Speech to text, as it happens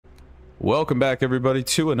Welcome back everybody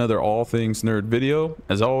to another All Things Nerd video.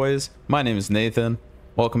 As always, my name is Nathan.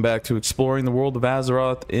 Welcome back to exploring the world of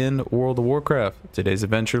Azeroth in World of Warcraft. Today's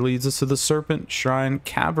adventure leads us to the Serpentshrine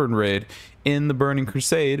Cavern raid in the Burning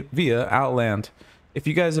Crusade via Outland. If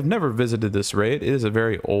you guys have never visited this raid, it is a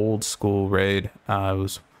very old school raid. It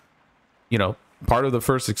was, part of the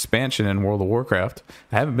first expansion in World of Warcraft.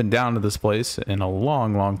 I haven't been down to this place in a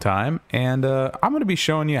long time, and I'm going to be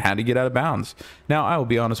showing you how to get out of bounds. Now, I will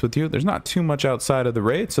be honest with you, there's not too much outside of the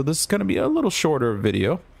raid, so this is going to be a little shorter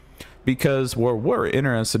video, because what we're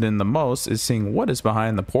interested in the most is seeing what is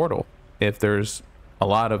behind the portal, if there's a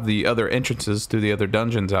lot of the other entrances to the other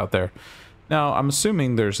dungeons out there. Now, I'm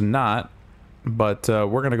assuming there's not, but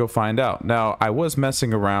we're going to go find out. Now, I was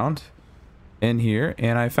messing around in here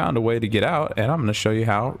and I found a way to get out, and I'm going to show you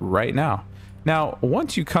how right now. Now,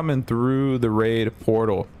 once you come in through the raid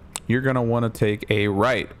portal, you're going to want to take a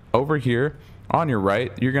right. Over here on your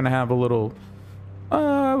right, you're going to have a little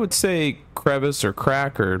I would say crevice or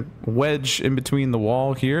crack or wedge in between the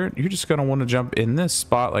wall here. You're just going to want to jump in this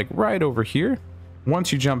spot, like right over here.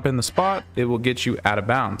 Once you jump in the spot, it will get you out of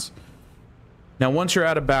bounds. Now, once you're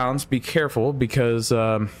out of bounds, be careful, because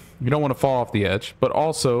you don't want to fall off the edge, but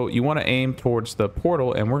also you want to aim towards the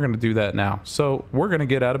portal, and we're going to do that now. So we're going to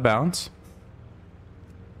get out of bounds,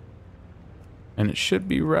 and it should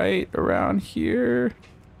be right around here.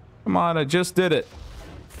 Come on, I just did it.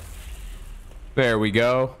 There we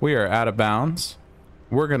go. We are out of bounds.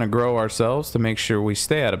 We're going to grow ourselves to make sure we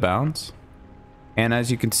stay out of bounds. And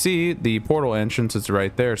as you can see, the portal entrance is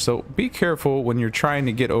right there. So be careful when you're trying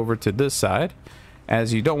to get over to this side,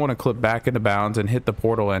 as you don't want to clip back into bounds and hit the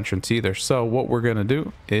portal entrance either. So what we're going to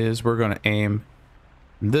do is we're going to aim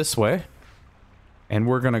this way, and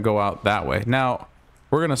we're going to go out that way. Now,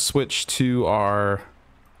 we're going to switch to our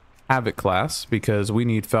Havoc class, because we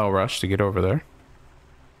need Fel Rush to get over there.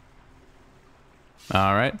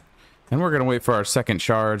 All right. And we're going to wait for our second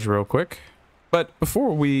charge real quick. But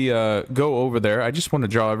before we go over there, I just want to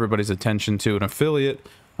draw everybody's attention to an affiliate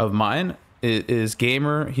of mine. It is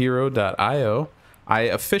gamerhero.io. I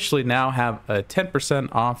officially now have a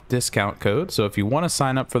 10% off discount code. So if you want to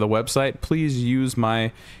sign up for the website, please use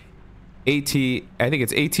my I think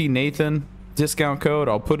it's AT discount code.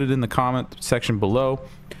 I'll put it in the comment section below.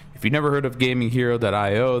 If you've never heard of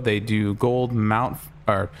gamerhero.io, they do gold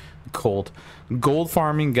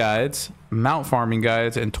farming guides, mount farming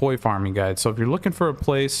guides, and toy farming guides. So if you're looking for a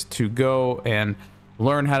place to go and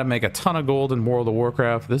learn how to make a ton of gold in World of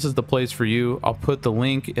Warcraft, this is the place for you. I'll put the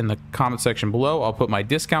link in the comment section below. I'll put my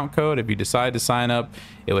discount code. If you decide to sign up,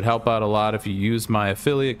 it would help out a lot if you use my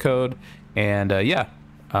affiliate code. And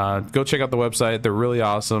go check out the website. They're really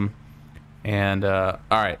awesome. And all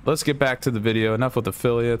right, let's get back to the video. Enough with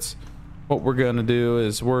affiliates. What we're going to do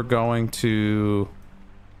is we're going to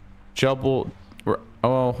we're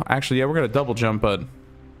going to double jump, but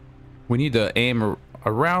we need to aim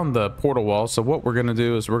around the portal wall. So what we're going to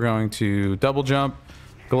do is we're going to double jump,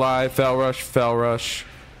 glide, Fel Rush,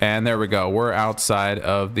 and there we go. We're outside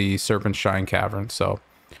of the Serpentshrine Cavern. So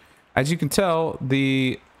as you can tell,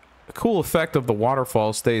 the cool effect of the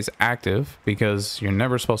waterfall stays active, because you're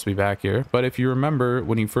never supposed to be back here. But if you remember,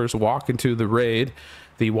 when you first walk into the raid,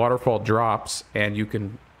 the waterfall drops and you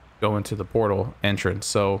can go into the portal entrance.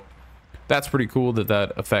 So that's pretty cool that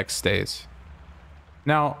that effect stays.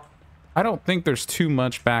 Now, I don't think there's too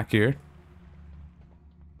much back here.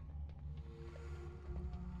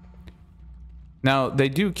 Now, they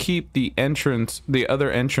do keep the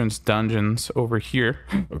other entrance dungeons over here.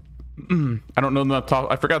 I don't know the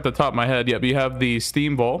top. I forgot the top of my head yet. But you have the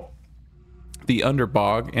Steam Vault, the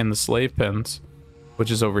Underbog, and the Slave Pens,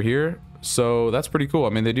 which is over here. So that's pretty cool. I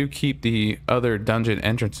mean, they do keep the other dungeon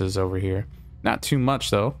entrances over here. Not too much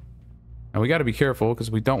though. And we got to be careful, because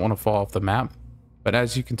we don't want to fall off the map. But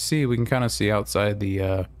as you can see, we can kind of see outside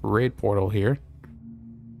the raid portal here.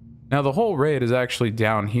 Now, the whole raid is actually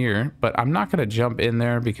down here, but I'm not going to jump in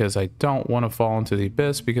there because I don't want to fall into the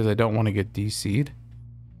abyss, because I don't want to get DC'd.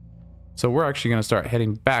 So we're actually going to start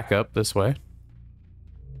heading back up this way.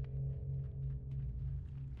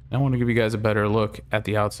 I want to give you guys a better look at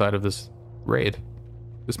the outside of this raid.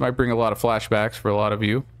 This might bring a lot of flashbacks for a lot of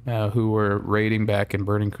you who were raiding back in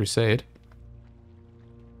Burning Crusade.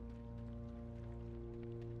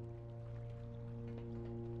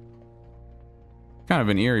 Kind of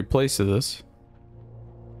an eerie place to this.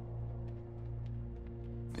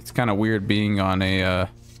 It's kind of weird being on a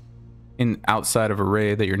outside of a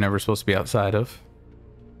raid that you're never supposed to be outside of.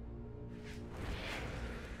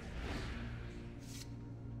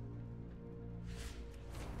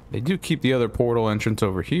 They do keep the other portal entrance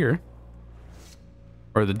over here,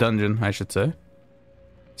 or the dungeon, I should say.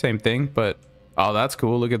 Same thing, but oh, that's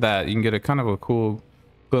cool. Look at that. You can get a kind of a cool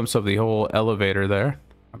glimpse of the whole elevator there.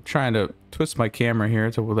 I'm trying to twist my camera here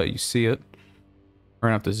to let you see it. We're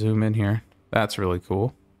gonna have to zoom in here. That's really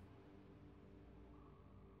cool.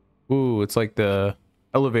 Ooh, it's like the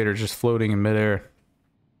elevator just floating in midair.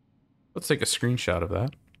 Let's take a screenshot of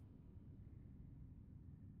that.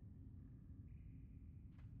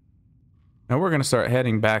 Now we're gonna start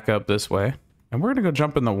heading back up this way, and we're gonna go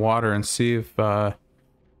jump in the water and see if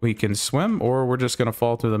we can swim, or we're just gonna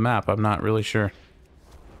fall through the map. I'm not really sure.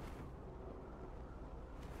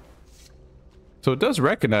 So it does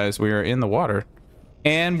recognize we are in the water,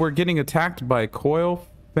 and we're getting attacked by coil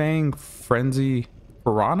fang frenzy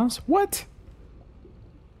piranhas. What?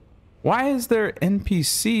 Why is there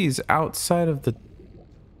NPCs outside of the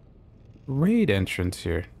raid entrance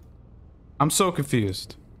here? I'm so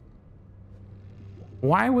confused.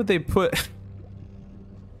 Why would they put...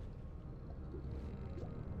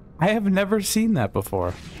 I have never seen that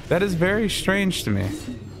before. That is very strange to me.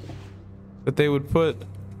 That they would put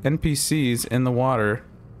NPCs in the water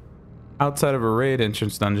outside of a raid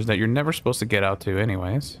entrance dungeon that you're never supposed to get out to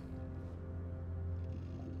anyways.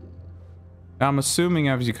 Now I'm assuming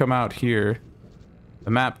as you come out here,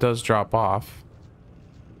 the map does drop off.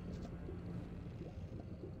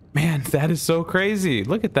 Man, that is so crazy.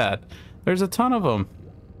 Look at that. There's a ton of them.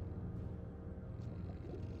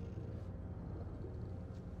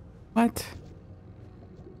 What?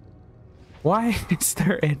 Why is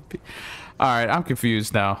there NPC? Alright, I'm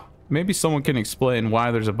confused now. Maybe someone can explain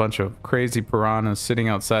why there's a bunch of crazy piranhas sitting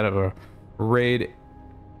outside of a raid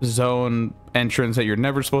zone entrance that you're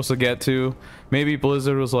never supposed to get to. Maybe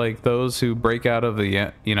Blizzard was like, those who break out of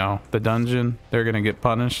the, you know, the dungeon, they're gonna get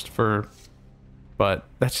punished for... But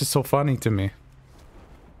that's just so funny to me.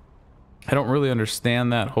 I don't really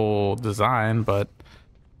understand that whole design, but...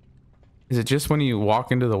 Is it just when you walk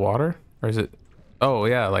into the water? Or is it... Oh,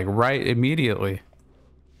 yeah, like right immediately.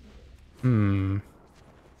 I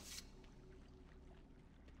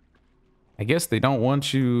guess they don't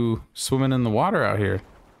want you swimming in the water out here.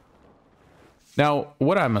 Now,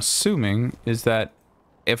 what I'm assuming is that,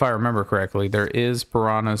 if I remember correctly, there is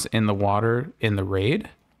piranhas in the water in the raid.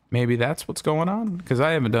 Maybe that's what's going on? Because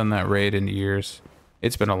I haven't done that raid in years.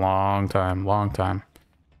 It's been a long time, long time.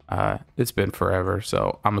 It's been forever,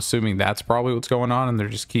 so I'm assuming that's probably what's going on, and they're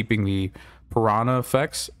just keeping the piranha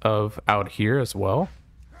effects of out here as well.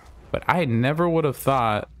 But I never would have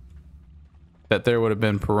thought that there would have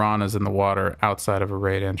been piranhas in the water outside of a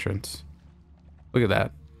raid entrance. Look at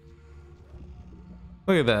that.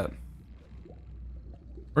 Look at that.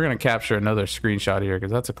 We're gonna capture another screenshot here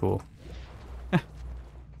because that's a cool.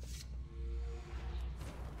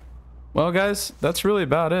 Well, guys, that's really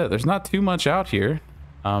about it. There's not too much out here.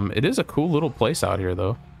 It is a cool little place out here,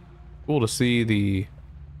 though. Cool to see the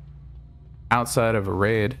outside of a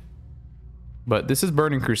raid. But this is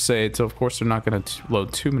Burning Crusade, so of course they're not going to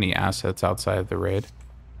load too many assets outside of the raid.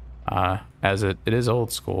 As it is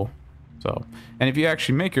old school. So, and if you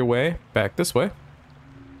actually make your way back this way,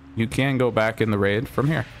 you can go back in the raid from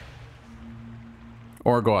here.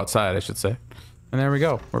 Or go outside, I should say. And there we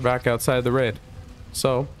go. We're back outside the raid.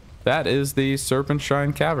 So, that is the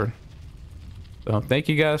Serpentshrine Cavern. So thank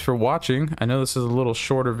you guys for watching. I know this is a little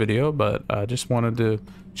shorter video, but I just wanted to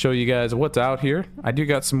show you guys what's out here. I do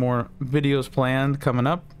got some more videos planned coming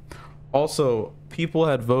up. Also, people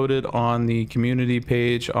had voted on the community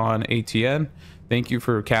page on ATN. Thank you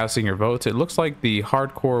for casting your votes. It looks like the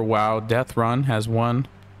Hardcore WoW Death Run has won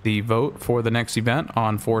the vote for the next event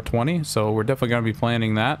on 420, so we're definitely going to be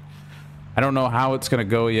planning that. I don't know how it's going to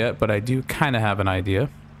go yet, but I do kind of have an idea.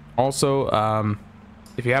 Also,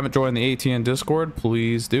 if you haven't joined the ATN Discord,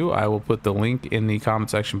 please do. I will put the link in the comment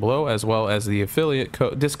section below, as well as the affiliate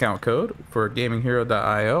discount code for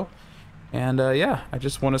gaminghero.io. And yeah, I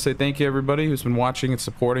just want to say thank you everybody who's been watching and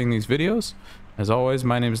supporting these videos. As always,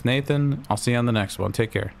 my name is Nathan. I'll see you on the next one.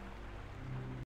 Take care.